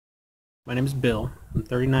My name is Bill. I'm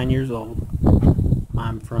 39 years old.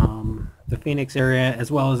 I'm from the Phoenix area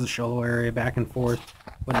as well as the Show Low area, back and forth,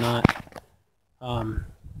 whatnot. Um,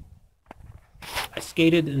 I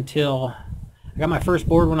skated until I got my first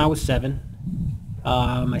board when I was 7.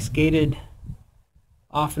 I skated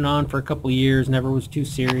off and on for a couple years, never was too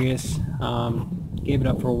serious. Gave it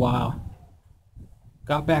up for a while.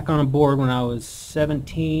 Got back on a board when I was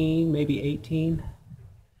 17, maybe 18.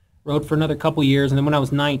 Rode for another couple years, and then when I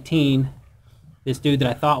was 19, this dude that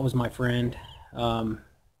I thought was my friend,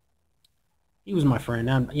 he was my friend.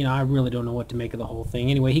 I really don't know what to make of the whole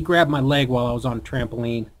thing. Anyway, he grabbed my leg while I was on a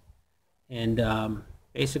trampoline and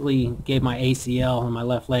basically gave my ACL and my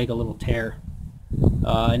left leg a little tear.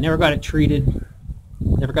 I never got it treated,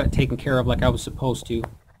 never got it taken care of like I was supposed to.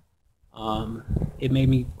 It made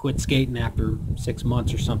me quit skating after 6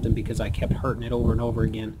 months or something because I kept hurting it over and over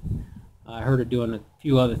again. I hurt it doing a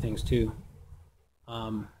few other things too.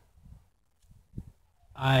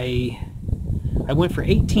 I went for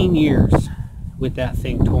 18 years with that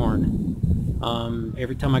thing torn.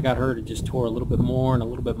 Every time I got hurt, it just tore a little bit more and a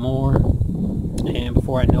little bit more. And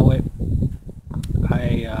before I know it,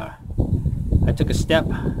 I took a step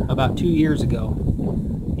about 2 years ago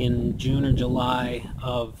in June or July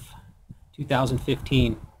of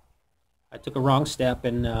 2015. I took a wrong step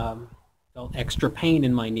and felt extra pain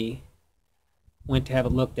in my knee. Went to have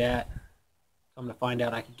it looked at. Come to find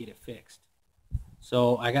out I could get it fixed.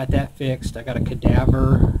 So I got that fixed. I got a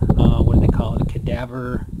cadaver, what do they call it? A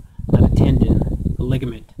cadaver, not a tendon, a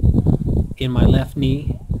ligament in my left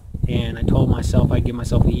knee. And I told myself I'd give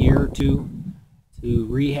myself a year or two to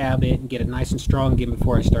rehab it and get it nice and strong again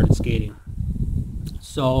before I started skating.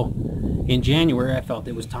 So in January, I felt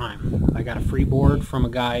it was time. I got a free board from a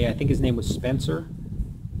guy, I think his name was Spencer,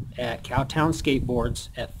 at Cowtown Skateboards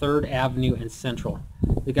at 3rd Avenue and Central.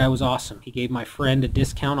 The guy was awesome. He gave my friend a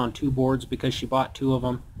discount on 2 boards because she bought 2 of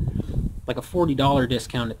them. Like a $40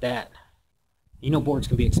 discount at that. You know boards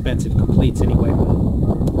can be expensive, completes anyway.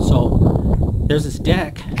 So there's this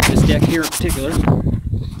deck here in particular,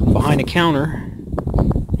 behind a counter,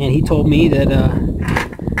 and he told me that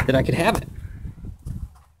that I could have it.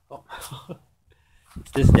 Oh.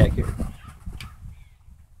 It's this deck here.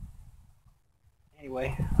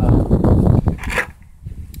 Anyway,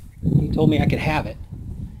 he told me I could have it.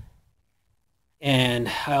 And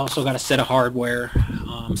I also got a set of hardware,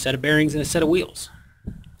 set of bearings, and a set of wheels.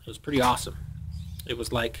 It was pretty awesome. It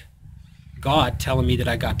was like God telling me that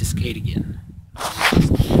I got to skate again.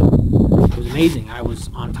 It was amazing. I was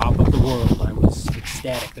on top of the world. I was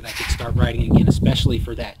ecstatic that I could start riding again, especially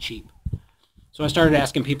for that cheap. So I started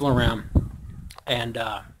asking people around, and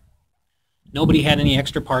nobody had any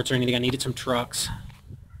extra parts or anything. I needed some trucks.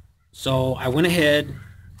 So I went ahead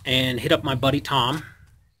and hit up my buddy Tom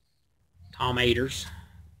Aders.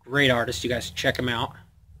 Great artist. You guys check him out.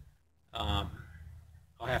 I'll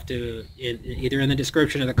have to, either in the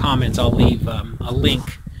description or the comments, I'll leave a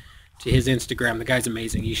link to his Instagram. The guy's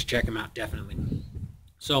amazing. You should check him out, definitely.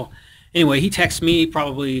 So anyway, he texted me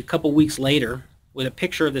probably a couple weeks later with a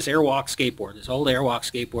picture of this Airwalk skateboard, this old Airwalk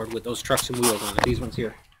skateboard with those trucks and wheels on it, these ones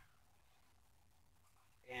here.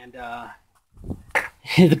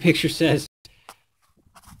 And the picture says,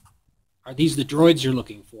 "Are these the droids you're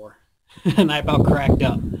looking for?" And I about cracked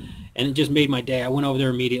up. And it just made my day. I went over there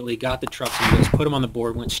immediately, got the trucks and wheels, put them on the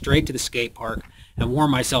board, went straight to the skate park, and wore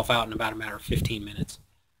myself out in about a matter of 15 minutes.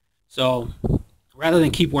 So rather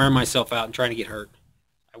than keep wearing myself out and trying to get hurt,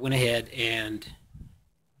 I went ahead and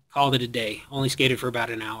called it a day. Only skated for about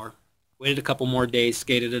an hour. Waited a couple more days,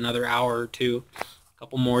 skated another hour or two. A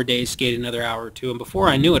couple more days, skated another hour or two. And before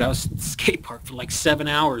I knew it, I was at the skate park for like 7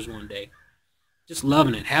 hours one day. Just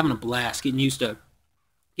loving it, having a blast, getting used to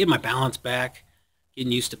getting my balance back,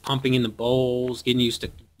 getting used to pumping in the bowls, getting used to,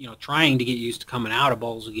 trying to get used to coming out of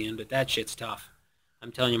bowls again, but that shit's tough.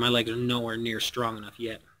 I'm telling you, my legs are nowhere near strong enough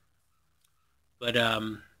yet. But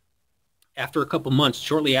after a couple months,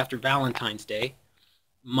 shortly after Valentine's Day,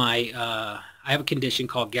 I have a condition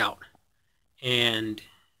called gout. And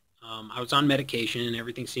I was on medication and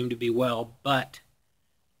everything seemed to be well, but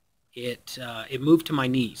it moved to my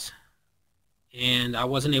knees. And I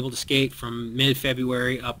wasn't able to skate from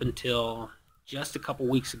mid-February up until just a couple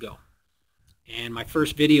weeks ago. And my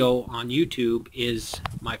first video on YouTube is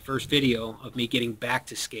my first video of me getting back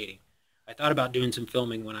to skating. I thought about doing some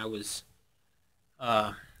filming when I was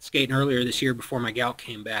skating earlier this year before my gout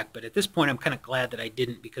came back, but at this point I'm kind of glad that I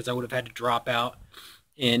didn't, because I would have had to drop out,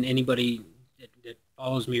 and anybody that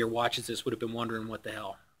follows me or watches this would have been wondering what the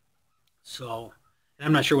hell. So, and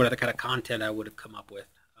I'm not sure what other kind of content I would have come up with.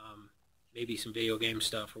 Maybe some video game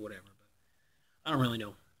stuff or whatever, but I don't really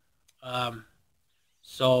know.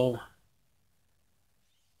 So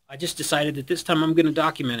I just decided that this time I'm going to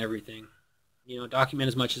document everything. You know, document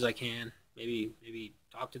as much as I can. Maybe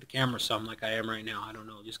talk to the camera some like I am right now. I don't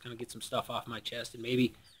know. Just kind of get some stuff off my chest, and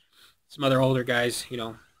maybe some other older guys, you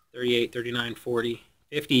know, 38, 39, 40,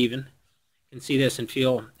 50 even, can see this and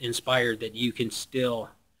feel inspired that you can still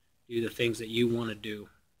do the things that you want to do.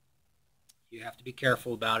 You have to be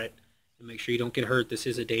careful about it and make sure you don't get hurt. This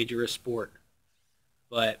is a dangerous sport.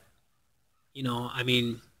 But, you know, I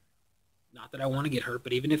mean, not that I want to get hurt,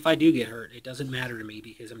 but even if I do get hurt, it doesn't matter to me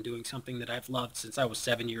because I'm doing something that I've loved since I was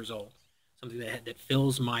 7 years old. Something that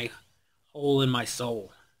fills my hole in my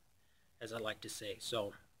soul, as I like to say.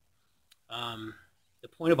 So the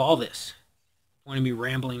point of all this, the point of me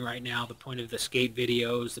rambling right now, the point of the skate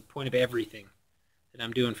videos, the point of everything that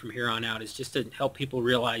I'm doing from here on out is just to help people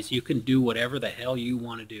realize you can do whatever the hell you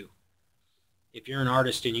want to do. If you're an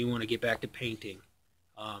artist and you want to get back to painting,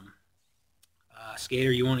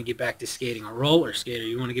 skater, you want to get back to skating, a roller skater,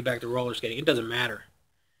 you want to get back to roller skating, it doesn't matter.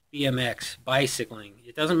 BMX, bicycling,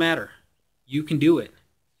 it doesn't matter. You can do it.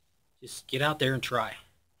 Just get out there and try.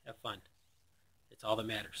 Have fun. It's all that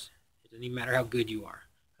matters. It doesn't even matter how good you are.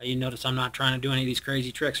 You notice I'm not trying to do any of these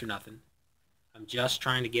crazy tricks or nothing. I'm just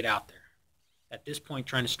trying to get out there. At this point,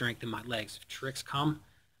 trying to strengthen my legs. If tricks come,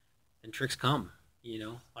 then tricks come. You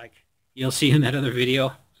know, like you'll see in that other video,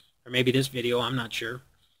 or maybe this video, I'm not sure.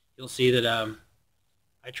 You'll see that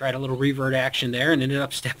I tried a little revert action there and ended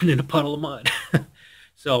up stepping in a puddle of mud.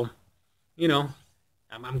 So, you know,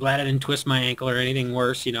 I'm glad I didn't twist my ankle or anything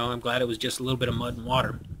worse. You know, I'm glad it was just a little bit of mud and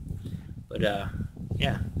water. But,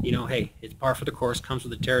 yeah, you know, hey, it's par for the course, comes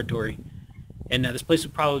with the territory. And this place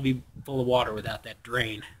would probably be full of water without that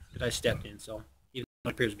drain that I stepped in. So, even though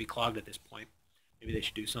it appears to be clogged at this point, maybe they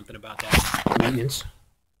should do something about that. Maintenance.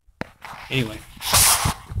 Anyway,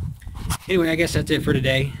 I guess that's it for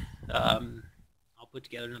today. I'll put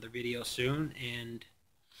together another video soon. And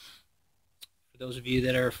for those of you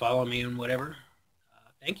that are following me and whatever,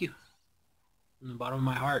 thank you from the bottom of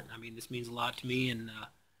my heart. I mean, this means a lot to me, and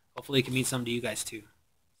hopefully it can mean something to you guys too.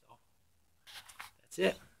 So that's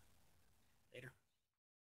it.